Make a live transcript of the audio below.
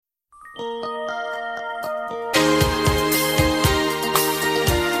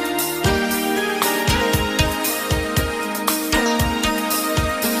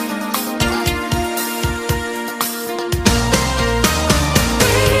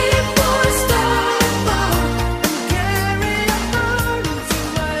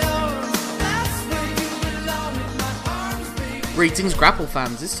Greetings, Grapple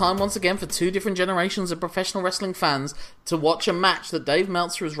fans. It's time once again for two different generations of professional wrestling fans to watch a match that Dave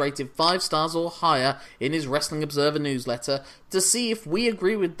Meltzer has rated 5 stars or higher in his Wrestling Observer newsletter to see if we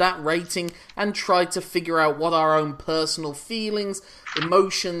agree with that rating and try to figure out what our own personal feelings,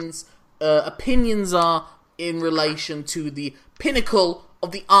 emotions, opinions are in relation to the pinnacle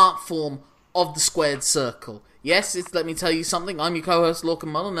of the art form of the squared circle. Yes, let me tell you something. I'm your co-host, Lorcan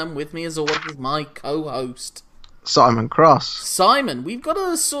Mullen, and with me as always is my co-host Simon Cross. Simon, we've got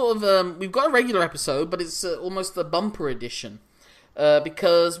a we've got a regular episode, but it's almost a bumper edition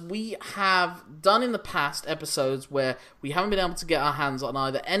because we have done in the past episodes where we haven't been able to get our hands on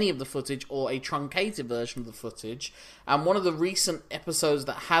either any of the footage or a truncated version of the footage. And one of the recent episodes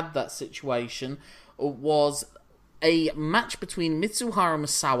that had that situation was a match between Mitsuharu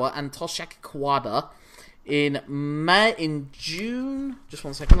Misawa and Toshiaki Kawada in June. Just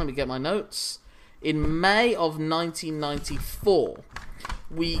one second, let me get my notes. In May of 1994.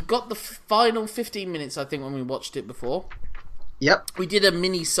 We got the final 15 minutes, I think, when we watched it before. Yep. We did a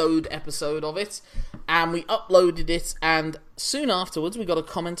mini-sode episode of it, and we uploaded it, and soon afterwards we got a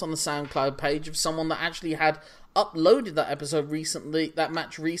comment on the SoundCloud page of someone that actually had uploaded that episode recently, that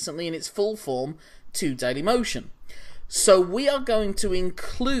match recently in its full form to Dailymotion. So we are going to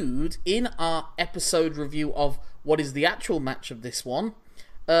include in our episode review of what is the actual match of this one,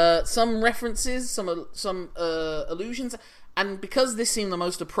 some references, some allusions, and because this seemed the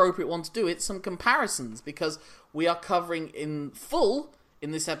most appropriate one to do it, some comparisons, because we are covering in full,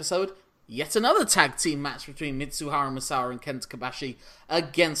 in this episode, yet another tag team match between Mitsuharu Misawa and Kenta Kobashi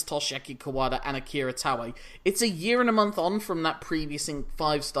against Toshiaki Kawada and Akira Taue. It's a year and a month on from that previous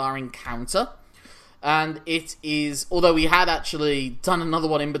 5-star encounter, and it is, although we had actually done another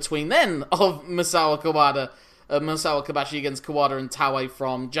one in between then, of Misawa Kobashi against Kawada and Taue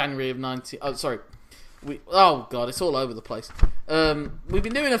from January of 90... Oh, sorry. Oh, God, it's all over the place. We've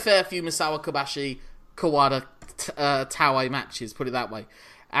been doing a fair few Misawa Kobashi, Kawada, Taue matches, put it that way.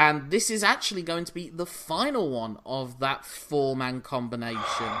 And this is actually going to be the final one of that 4-man combination.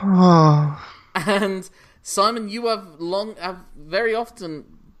 And, Simon, you have very often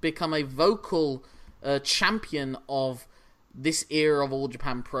become a vocal champion of this era of All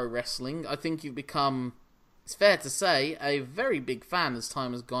Japan Pro Wrestling. I think you've become... It's fair to say, a very big fan as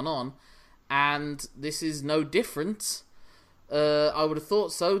time has gone on, and this is no different. I would have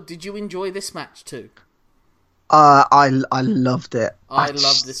thought so. Did you enjoy this match too? I loved it. I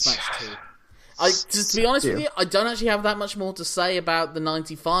loved this match too. To be honest with you, I don't actually have that much more to say about the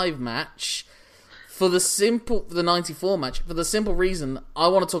 95 match. For the 94 match, for the simple reason, I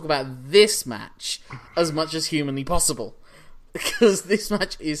want to talk about this match as much as humanly possible. Because this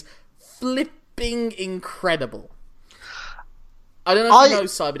match is incredible. I don't know if you know,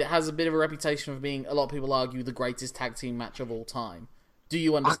 Si, but it has a bit of a reputation of being, a lot of people argue, the greatest tag team match of all time. Do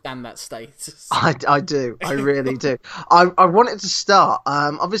you understand that status? I do. I really do. I wanted to start.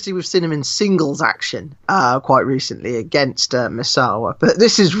 Obviously, we've seen him in singles action quite recently against Misawa, but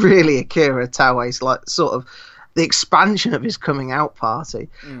this is really Akira Taue's sort of the expansion of his coming out party.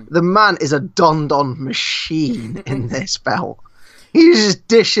 The man is a don machine in this belt. He's just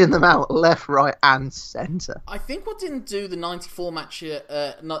dishing them out left, right, and centre. I think what didn't do the 94 match,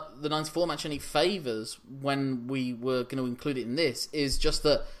 any favours when we were going to include it in this is just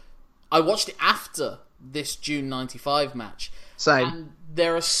that I watched it after this June 95 match. Same. And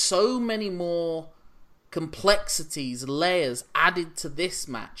there are so many more complexities, layers added to this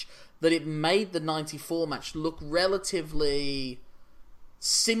match that it made the 94 match look relatively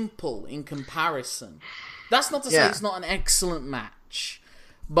simple in comparison. That's not to say it's not an excellent match,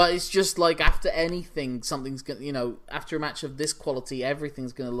 but it's just like after anything, something's going after a match of this quality,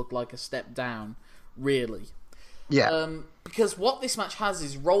 everything's going to look like a step down, really. Yeah. Because what this match has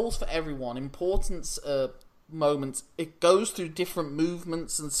is roles for everyone, importance moments. It goes through different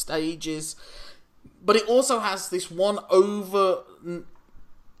movements and stages, but it also has this one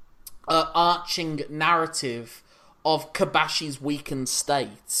arching narrative of Kobashi's weakened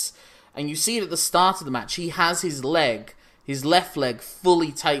states. And you see it at the start of the match. He has his left leg,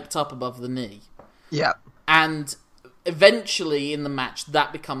 fully taped up above the knee. Yeah. And eventually in the match,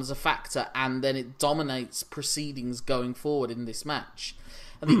 that becomes a factor, and then it dominates proceedings going forward in this match.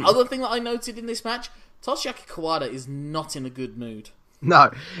 And the other thing that I noted in this match, Toshiaki Kawada is not in a good mood.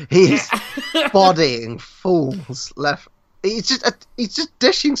 No, he's bodying fools left. He's just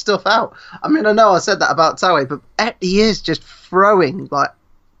dishing stuff out. I mean, I know I said that about Taue, but he is just throwing like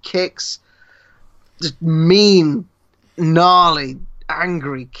kicks, just mean, gnarly,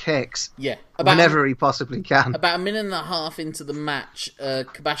 angry kicks. Yeah, whenever he possibly can. About a minute and a half into the match,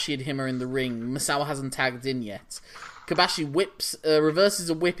 Kobashi and him are in the ring. Misawa hasn't tagged in yet. Kobashi reverses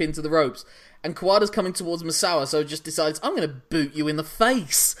a whip into the ropes. And Kawada's coming towards Misawa, so just decides, I'm going to boot you in the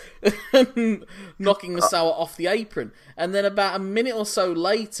face. Knocking Misawa off the apron. And then about a minute or so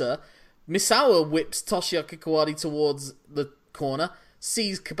later, Misawa whips Toshiaki Kawada towards the corner,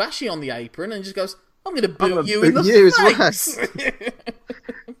 sees Kobashi on the apron, and just goes, I'm going to boot you in the face.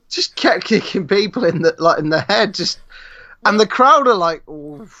 Just kept kicking people in the head. And the crowd are like,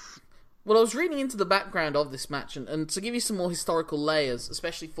 oof. Well, I was reading into the background of this match, and to give you some more historical layers,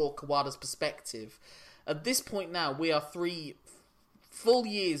 especially for Kawada's perspective, at this point now, we are 3 full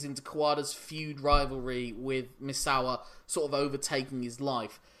years into Kawada's feud rivalry with Misawa sort of overtaking his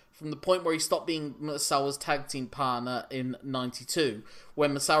life. From the point where he stopped being Misawa's tag team partner in 92,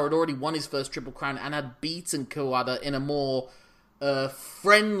 when Misawa had already won his first Triple Crown and had beaten Kawada in a more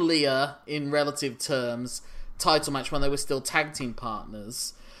friendlier, in relative terms, title match when they were still tag team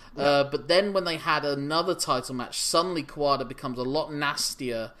partners. But then when they had another title match, suddenly Kawada becomes a lot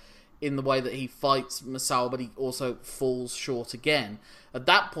nastier in the way that he fights Misawa, but he also falls short again. At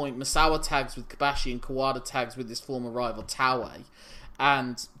that point, Misawa tags with Kobashi and Kawada tags with his former rival Taue.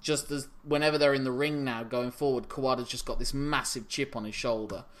 And just as whenever they're in the ring now, going forward, Kawada's just got this massive chip on his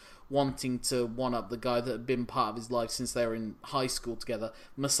shoulder, wanting to one-up the guy that had been part of his life since they were in high school together,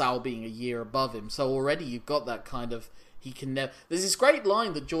 Misawa being a year above him. So already you've got that kind of... He can never... There's this great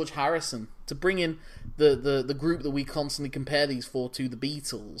line that George Harrison, to bring in the group that we constantly compare these to the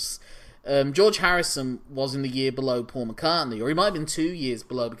Beatles. George Harrison was in the year below Paul McCartney, or he might have been 2 years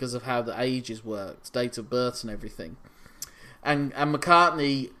below because of how the ages worked, date of birth and everything. And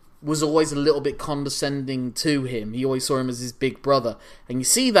McCartney was always a little bit condescending to him. He always saw him as his big brother. And you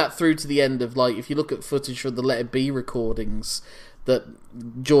see that through to the end of, like, if you look at footage from the Let It Be recordings, that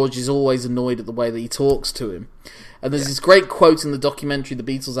George is always annoyed at the way that he talks to him. And there's this great quote in the documentary, The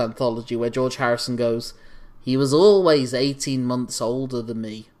Beatles Anthology, where George Harrison goes, "He was always 18 months older than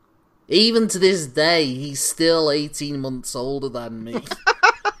me. Even to this day, he's still 18 months older than me."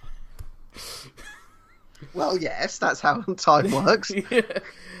 Well, yes, that's how time works. Yeah.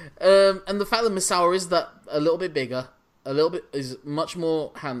 And the fact that Misawa is that a little bit bigger, is much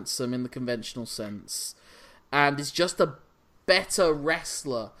more handsome in the conventional sense, and is just a better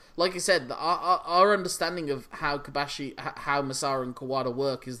wrestler. Like I said, our understanding of how Misawa and Kawada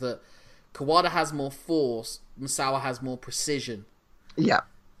work is that Kawada has more force, Misawa has more precision. Yeah.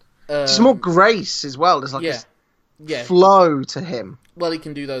 There's more grace as well. There's like a flow to him. Well, he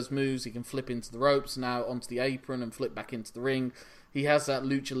can do those moves. He can flip into the ropes, now onto the apron and flip back into the ring. He has that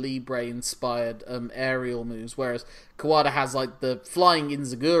Lucha Libre-inspired aerial moves, whereas Kawada has like the flying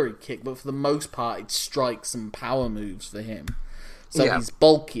Enziguri kick, but for the most part, it's strikes and power moves for him. So he's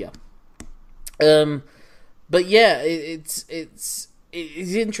bulkier. But yeah, it's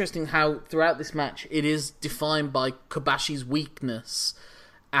interesting how throughout this match it is defined by Kobashi's weakness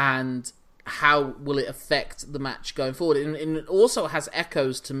and how will it affect the match going forward. And it also has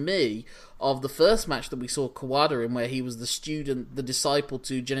echoes to me of the first match that we saw Kawada in, where he was the disciple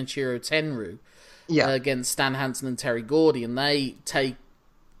to Genichiro Tenryu against Stan Hansen and Terry Gordy, and they take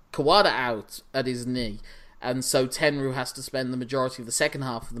Kawada out at his knee. And so Tenryu has to spend the majority of the second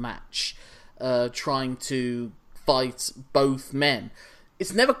half of the match trying to fight both men.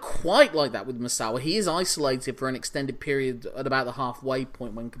 It's never quite like that with Misawa. He is isolated for an extended period at about the halfway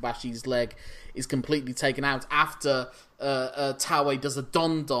point when Kobashi's leg is completely taken out after Taue does a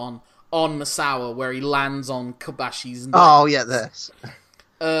don-don on Misawa where he lands on Kobashi's neck. Oh, yeah, this.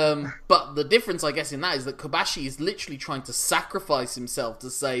 But the difference, I guess, in that is that Kobashi is literally trying to sacrifice himself to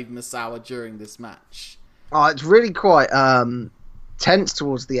save Misawa during this match. Oh, it's really quite tense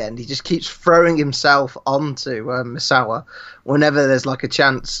towards the end. He just keeps throwing himself onto Misawa whenever there's like a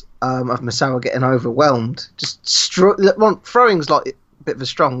chance of Misawa getting overwhelmed. Just throwing's like a bit of a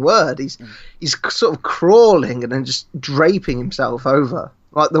strong word. He's sort of crawling and then just draping himself over,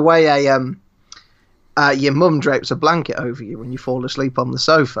 like the way your mum drapes a blanket over you when you fall asleep on the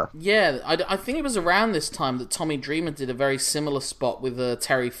sofa. Yeah, I think it was around this time that Tommy Dreamer did a very similar spot with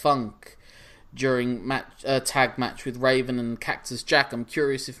Terry Funk during tag match with Raven and Cactus Jack. I'm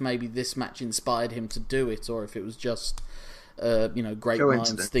curious if maybe this match inspired him to do it, or if it was just great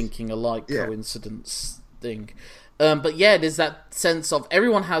minds thinking alike coincidence thing. But yeah, there's that sense of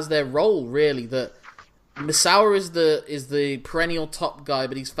everyone has their role, really, that Misawa is the perennial top guy,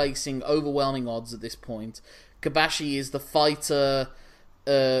 but he's facing overwhelming odds at this point. Kobashi is the fighter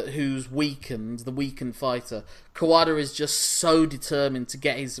who's weakened, the weakened fighter. Kawada is just so determined to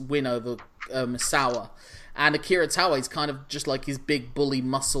get his win over Misawa. And Akira Taue is kind of just like his big bully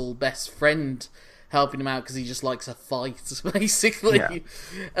muscle best friend, helping him out because he just likes a fight, basically. Yeah.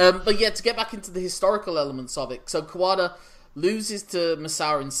 But yeah, to get back into the historical elements of it, so Kawada loses to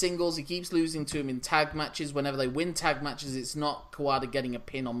Misawa in singles. He keeps losing to him in tag matches. Whenever they win tag matches, it's not Kawada getting a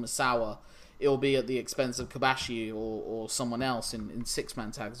pin on Misawa. It'll be at the expense of Kobashi or someone else in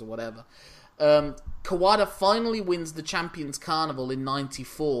six-man tags or whatever. Kawada finally wins the Champions Carnival in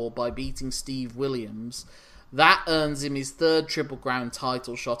 '94 by beating Steve Williams. That earns him his third Triple Crown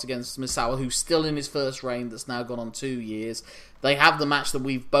title shot against Misawa, who's still in his first reign that's now gone on 2 years. They have the match that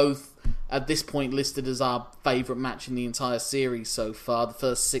we've both, at this point, listed as our favourite match in the entire series so far, the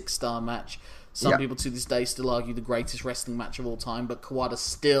first 6-star match. Some people to this day still argue the greatest wrestling match of all time, but Kawada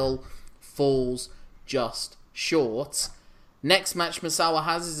still falls just short. Next match Misawa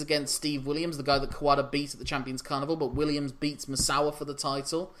has is against Steve Williams, the guy that Kawada beat at the Champions Carnival, but Williams beats Misawa for the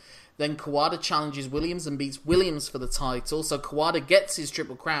title. Then Kawada challenges Williams and beats Williams for the title, so Kawada gets his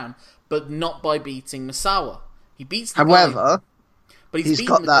Triple Crown, but not by beating Misawa. He beats the guy, but he's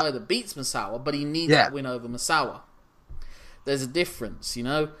beaten the guy that beats Misawa, but he needs that win over Misawa. There's a difference, you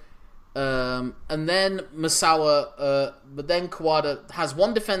know? And then Misawa, but then Kawada has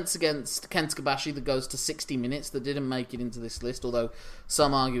one defense against Kenta Kobashi that goes to 60 minutes that didn't make it into this list, although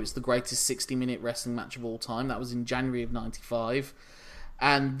some argue it's the greatest 60-minute wrestling match of all time. That was in January of '95.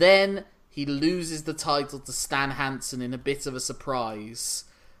 And then he loses the title to Stan Hansen in a bit of a surprise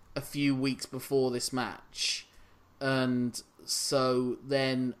a few weeks before this match. And so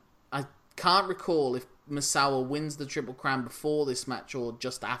then I can't recall if Misawa wins the Triple Crown before this match or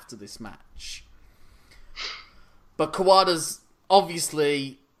just after this match. But Kawada's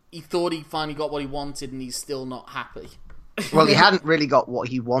obviously, he thought he finally got what he wanted and he's still not happy. Well, he hadn't really got what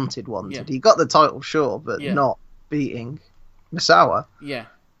he wanted. Yeah. He got the title, sure, but not beating Misawa. Yeah.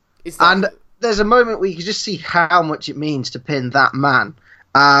 And there's a moment where you can just see how much it means to pin that man.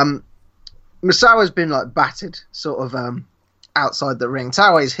 Misawa's been like battered, sort of outside the ring.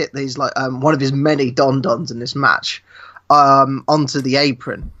 Taue's hit these like one of his many don-dons in this match onto the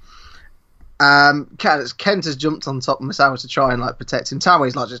apron. Kenta's jumped on top of Misawa to try and like protect him.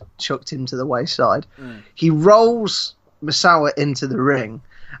 Taue's like just chucked him to the wayside. He rolls Misawa into the ring,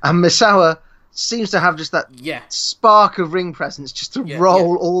 and Misawa seems to have just that spark of ring presence just to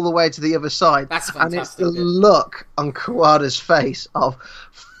roll all the way to the other side. That's fantastic. And it's the look on Kawada's face of,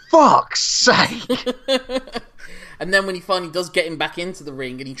 fuck's sake! And then when he finally does get him back into the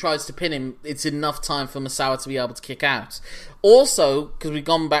ring and he tries to pin him, it's enough time for Misawa to be able to kick out. Also, because we've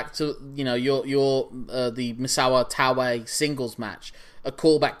gone back to, you know, the Misawa-Taue singles match, a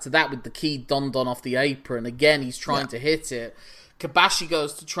callback to that with the key don-don off the apron. Again, he's trying to hit it. Kobashi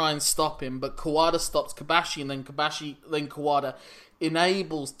goes to try and stop him, but Kawada stops Kobashi, and then Kawada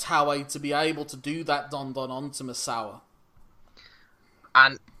enables Taue to be able to do that don-don onto Misawa.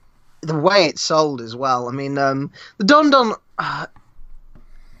 And the way it's sold as well. I mean, the don-don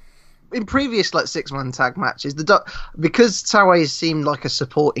in previous like 6-man tag matches, because Taue seemed like a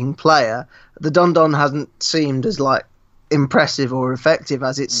supporting player, the don-don hasn't seemed as like impressive or effective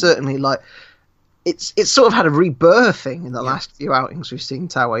as it's certainly like. It's sort of had a rebirthing in the last few outings we've seen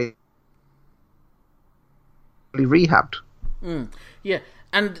Taue rehabbed. Yeah,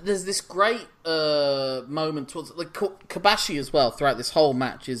 and there's this great moment towards like Kobashi as well throughout this whole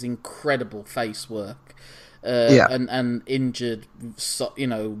match is incredible face work, and injured,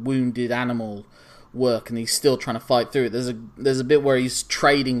 wounded animal work, and he's still trying to fight through it. There's a bit where he's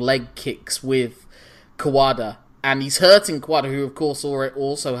trading leg kicks with Kawada. And he's hurting Kawada, who of course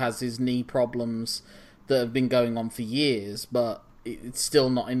also has his knee problems that have been going on for years, but it's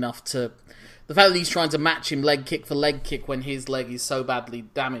still not enough to... The fact that he's trying to match him leg kick for leg kick when his leg is so badly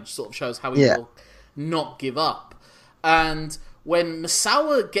damaged sort of shows how he will not give up. And when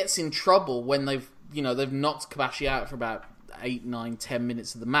Misawa gets in trouble, when they've knocked Kobashi out for about 8, 9, 10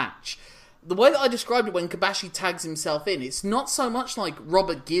 minutes of the match, the way that I described it when Kobashi tags himself in, it's not so much like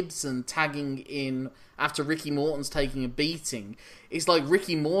Robert Gibson tagging in after Ricky Morton's taking a beating. It's like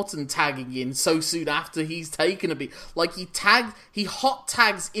Ricky Morton tagging in so soon after he's taken a beat. Like he hot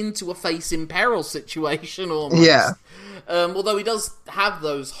tags into a face in peril situation almost. Yeah. Although he does have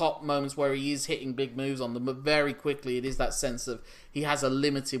those hot moments where he is hitting big moves on them, but very quickly it is that sense of he has a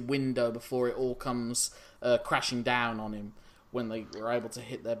limited window before it all comes crashing down on him when they were able to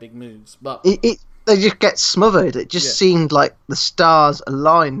hit their big moves. But they just get smothered. It just seemed like the stars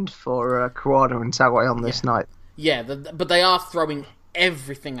aligned for Kawada and Taue on this night. Yeah, but they are throwing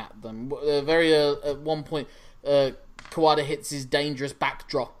everything at them. At one point, Kawada hits his dangerous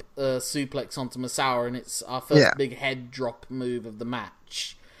backdrop suplex onto Misawa, and it's our first big head drop move of the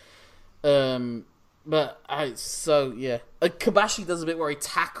match. Kobashi does a bit where he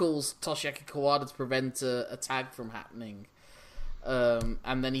tackles Toshiaki Kawada to prevent a tag from happening.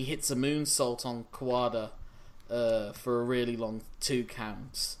 And then he hits a moonsault on Kawada for a really long 2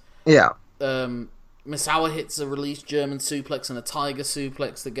 counts. Yeah. Misawa hits a released German suplex and a tiger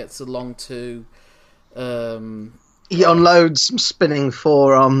suplex that gets a long 2. He unloads some spinning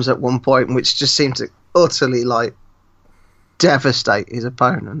forearms at one point, which just seemed to utterly devastate his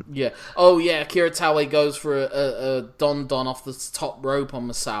opponent. Yeah. Oh yeah, Akira Taue goes for a Don off the top rope on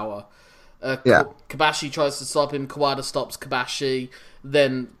Misawa. Kobashi tries to stop him. Kawada stops Kobashi.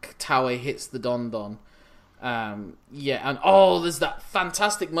 Then Taue hits the Don. And there's that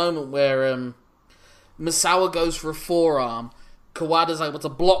fantastic moment where Misawa goes for a forearm. Kawada's able to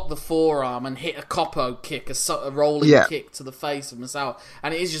block the forearm and hit a Koppo kick, a rolling kick to the face of Misawa.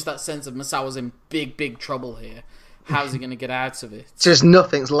 And it is just that sense of Misawa's in big, big trouble here. How's he going to get out of it? Just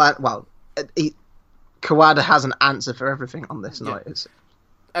nothing's Kawada has an answer for everything on this night.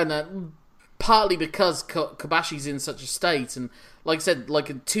 And partly because Kobashi's in such a state, and like I said,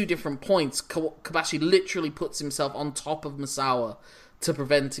 at 2 different points, Kobashi literally puts himself on top of Misawa to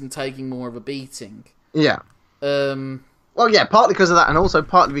prevent him taking more of a beating. Yeah. Partly because of that, and also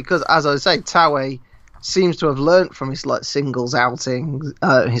partly because, as I say, Taue seems to have learnt from his singles outing,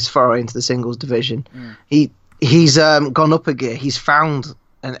 his foray into the singles division. He's gone up a gear. He's found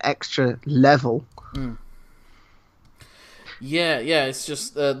an extra level. Yeah, it's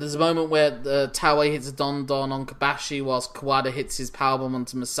just there's a moment where Taue hits a Don on Kobashi whilst Kawada hits his powerbomb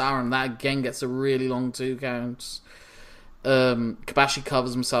onto Misawa, and that again gets a really long 2 counts. Kobashi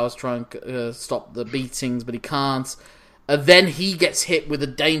covers Misawa to try and stop the beatings, but he can't. Then he gets hit with a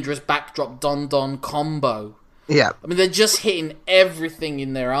dangerous backdrop Don combo. Yeah. I mean, they're just hitting everything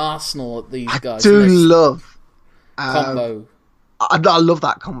in their arsenal at these guys. I do love combo. I love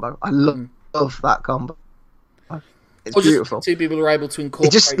that combo. I love that combo. It's beautiful. 2 people are able to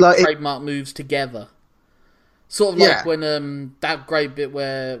incorporate trademark moves together. Sort of like when that great bit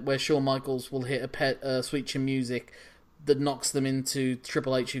where Shawn Michaels will hit a Sweet Chin Music that knocks them into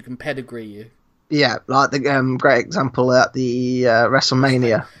Triple H who can pedigree you. Yeah, like the great example at the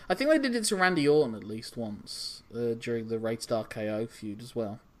WrestleMania. I think they did it to Randy Orton at least once during the Rated RKO feud as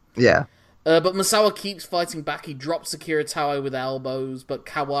well. Yeah. But Misawa keeps fighting back. He drops Akira Taue with elbows, but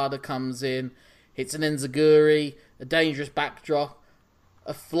Kawada comes in, hits an enziguri, a dangerous backdrop,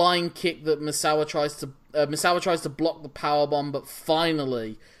 a flying kick that Misawa tries to block the powerbomb, but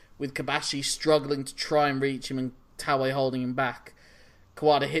finally, with Kobashi struggling to try and reach him and Taue holding him back,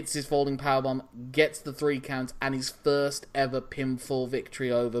 Kawada hits his falling powerbomb, gets the 3 count, and his first ever pinfall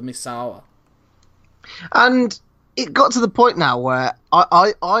victory over Misawa. And it got to the point now where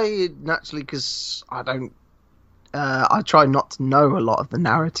I naturally, because I don't, I try not to know a lot of the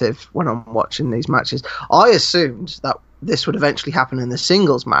narrative when I'm watching these matches. I assumed that this would eventually happen in the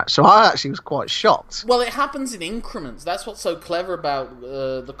singles match, so I actually was quite shocked. Well, it happens in increments. That's what's so clever about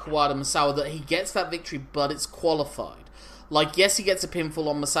the Kawada Misawa, that he gets that victory, but it's qualified. Yes, he gets a pinfall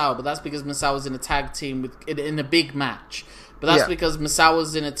on Misawa, but that's because Misawa's in a tag team in a big match. But that's because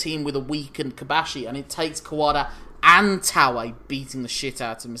Misawa's in a team with a weakened Kobashi, and it takes Kawada and Taue beating the shit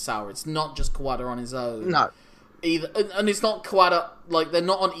out of Misawa. It's not just Kawada on his own. No. Either, and it's not Kawada, they're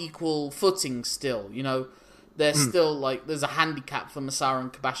not on equal footing still, They're still, there's a handicap for Misawa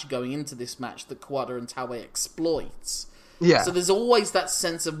and Kobashi going into this match that Kawada and Taue exploits. Yeah. So there's always that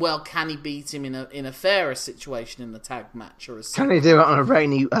sense of, can he beat him in a fairer situation in the tag match? Can he do it on a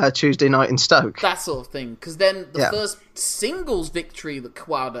rainy Tuesday night in Stoke? That sort of thing. Because then the first singles victory that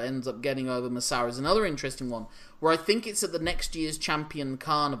Kawada ends up getting over Misawa is another interesting one, where I think it's at the next year's Champion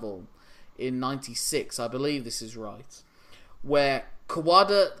Carnival in 96, I believe this is right, where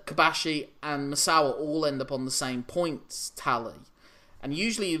Kawada, Kobashi, and Misawa all end up on the same points tally. And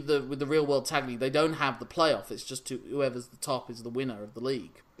usually with the Real World Tag League, they don't have the playoff. It's just whoever's the top is the winner of the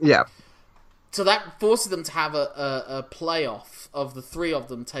league. Yeah. So that forces them to have a playoff of the 3 of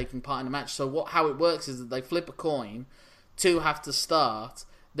them taking part in a match. So how it works is that they flip a coin, 2 have to start,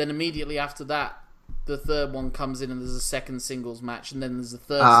 then immediately after that, the third one comes in and there's a second singles match, and then there's a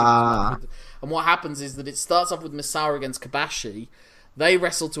third singles match. And what happens is that it starts off with Misawa against Kobashi. They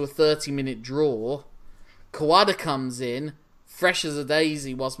wrestle to a 30-minute draw. Kawada comes in, fresh as a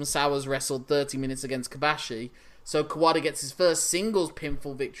daisy, whilst Misawa's wrestled 30 minutes against Kobashi. So Kawada gets his first singles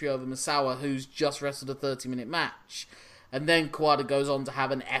pinfall victory over Misawa, who's just wrestled a 30-minute match. And then Kawada goes on to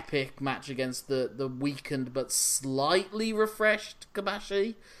have an epic match against the weakened but slightly refreshed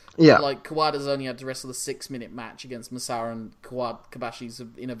Kobashi. Yeah. Like, Kawada's only had to wrestle a 6-minute match against Misawa, and Kobashi's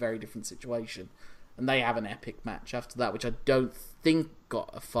in a very different situation. And they have an epic match after that, which I don't think got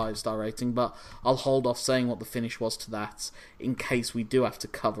a 5-star rating, but I'll hold off saying what the finish was to that in case we do have to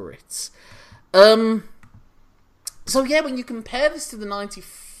cover it. So yeah, when you compare this to the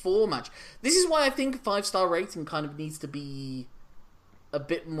 94 match, this is why I think a 5-star rating kind of needs to be a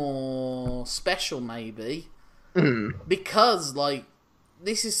bit more special, maybe. Because, like,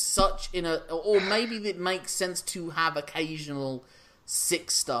 this is such or maybe it makes sense to have occasional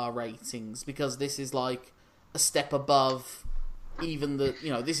 6-star ratings, because this is like a step above even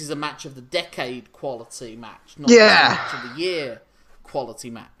this is a match of the decade quality match, not a match of the year quality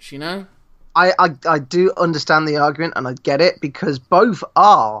match, I do understand the argument, and I get it, because both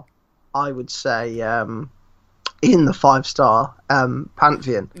are, I would say, in the 5-star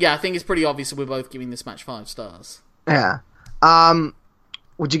pantheon. Yeah, I think it's pretty obvious that we're both giving this match 5 stars. Yeah.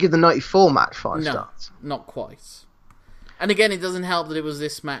 Would you give the 94 match 5 stars? No, not quite. And again, it doesn't help that it was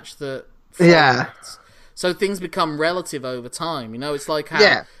this match that... Yeah. So things become relative over time, It's like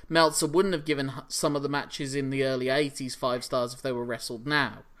how Meltzer wouldn't have given some of the matches in the early 80s 5 stars if they were wrestled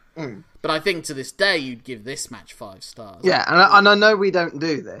now. But I think to this day, you'd give this match 5 stars. Yeah, and I know we don't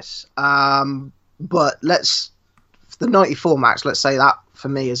do this, but the 94 match, let's say that for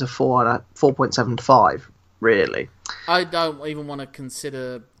me is a 4.75, really. I don't even want to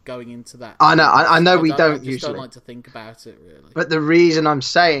consider going into that. I know we don't I usually. Don't like to think about it, really. But the reason I'm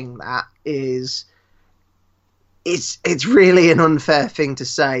saying that is it's really an unfair thing to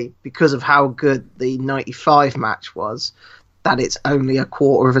say, because of how good the 95 match was, that it's only a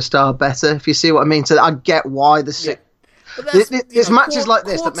 1/4 star better, if you see what I mean. So I get why there's matches like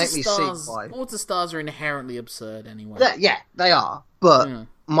this that make me see why. 1/4 stars are inherently absurd anyway. Yeah, they are. But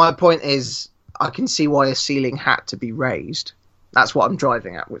my point is, I can see why a ceiling had to be raised. That's what I'm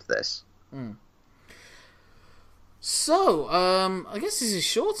driving at with this. So, I guess this is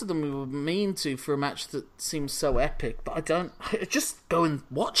shorter than we were mean to for a match that seems so epic, but just go and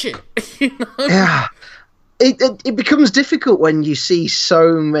watch it, Yeah. It becomes difficult when you see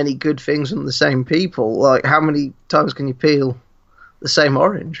so many good things from the same people. Like, how many times can you peel the same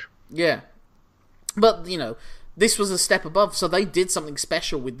orange? Yeah. But, this was a step above, so they did something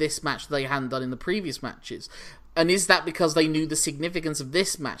special with this match that they hadn't done in the previous matches. And is that because they knew the significance of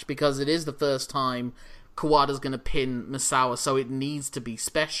this match? Because it is the first time Kawada's going to pin Misawa, so it needs to be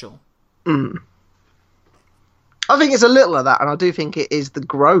special. I think it's a little of that, and I do think it is the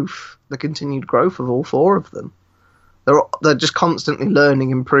continued growth of all 4 of them. They're just constantly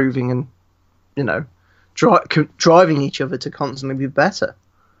learning, improving, and driving each other to constantly be better.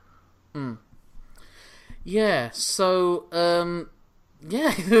 Yeah. So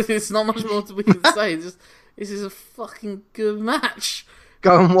there's not much more we can say. This is a fucking good match.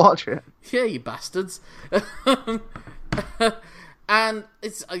 Go and watch it. Yeah, you bastards. And I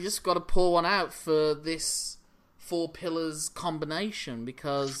just got to pour one out for this 4 pillars combination,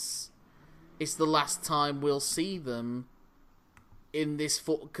 because it's the last time we'll see them in this,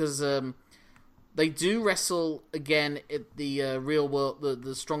 because they do wrestle again at the Real World,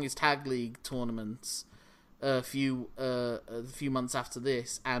 the Strongest Tag League tournaments a few months after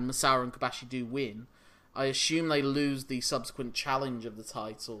this, and Misawa and Kobashi do win. I assume they lose the subsequent challenge of the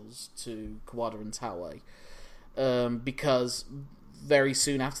titles to Kawada and Taue, because very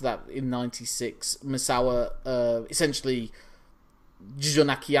soon after that, in 96, Misawa, essentially, Jun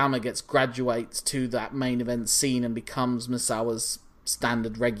Akiyama graduates to that main event scene and becomes Misawa's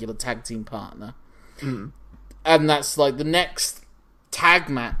standard regular tag team partner. And that's like the next tag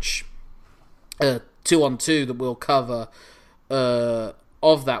match, 2-on-2 that we'll cover,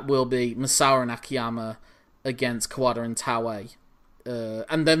 of that will be Misawa and Akiyama against Kawada and Taue.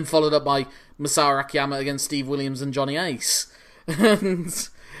 And then followed up by Misawa Akiyama against Steve Williams and Johnny Ace. And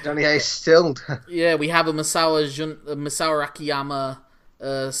Johnny Ace still. Yeah, we have a Misawa Akiyama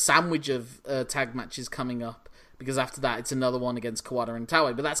sandwich of tag matches coming up, because after that it's another one against Kawada and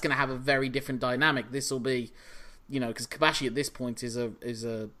Taue. But that's going to have a very different dynamic. This will be, because Kobashi at this point is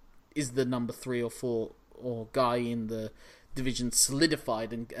the number 3 or 4 or guy in the division,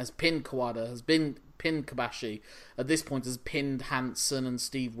 solidified, and has pinned Kawada, has been pinned Kobashi. At this point has pinned Hansen and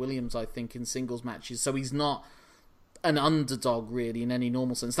Steve Williams, I think, in singles matches. So he's not an underdog really in any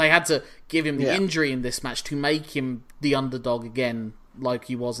normal sense. They had to give him the injury in this match to make him the underdog again, like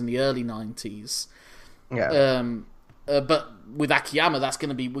he was in the early 90s. But with Akiyama, we're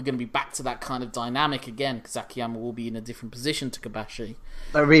going to be back to that kind of dynamic again, because Akiyama will be in a different position to Kobashi.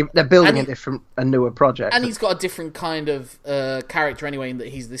 They're building a newer project, and he's got a different kind of character anyway, in that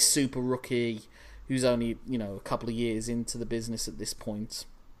he's this super rookie who's only a couple of years into the business at this point.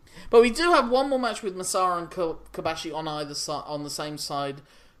 But we do have one more match with Masaru and Kobashi on either side, on the same side,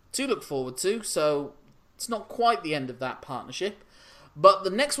 to look forward to. So it's not quite the end of that partnership. But the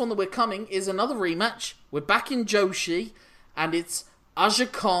next one that we're coming is another rematch. We're back in Joshi, and it's Aja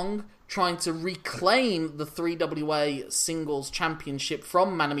Kong trying to reclaim the 3WA Singles Championship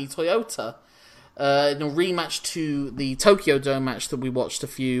from Manami Toyota in a rematch to the Tokyo Dome match that we watched a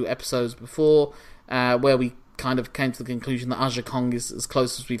few episodes before, where we kind of came to the conclusion that Aja Kong is as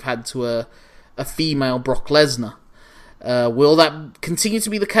close as we've had to a female Brock Lesnar. Will that continue to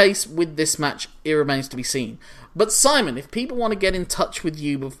be the case with this match? It remains to be seen. But Simon, if people want to get in touch with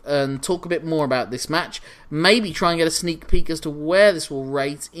you and talk a bit more about this match, maybe try and get a sneak peek as to where this will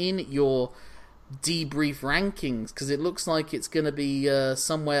rate in your debrief rankings, because it looks like it's going to be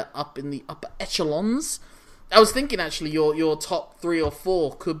somewhere up in the upper echelons. I was thinking actually your top 3 or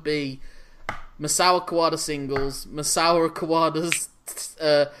 4 could be Misawa Kawada singles, Misawa Kawada's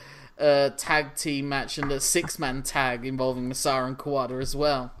tag team match, and a 6-man tag involving Misawa and Kawada as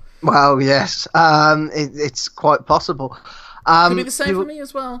well. Well, yes, it's quite possible. Could be the same for me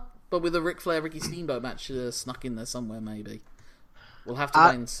as well, but with a Ric Flair Ricky Steamboat match snuck in there somewhere, maybe. We'll have to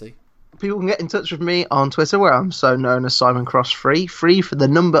wait and see. People can get in touch with me on Twitter, where I'm so known as Simon Cross Free. Free for the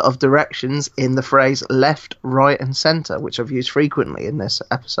number of directions in the phrase left, right, and centre, which I've used frequently in this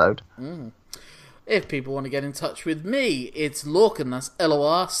episode. If people want to get in touch with me, it's Lorcan, that's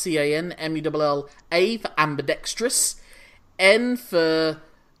LORCANMULLA for ambidextrous, N for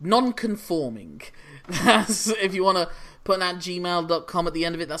non-conforming. That's, if you want to put an @gmail.com at the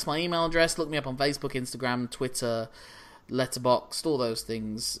end of it, that's my email address. Look me up on Facebook, Instagram, Twitter, Letterboxd, all those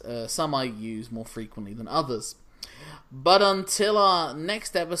things. Some I use more frequently than others. But until our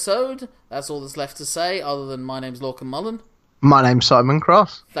next episode, that's all that's left to say, other than my name's Lorcan Mullen. My name's Simon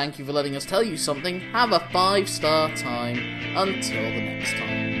Cross. Thank you for letting us tell you something. Have a 5-star time. Until the next time.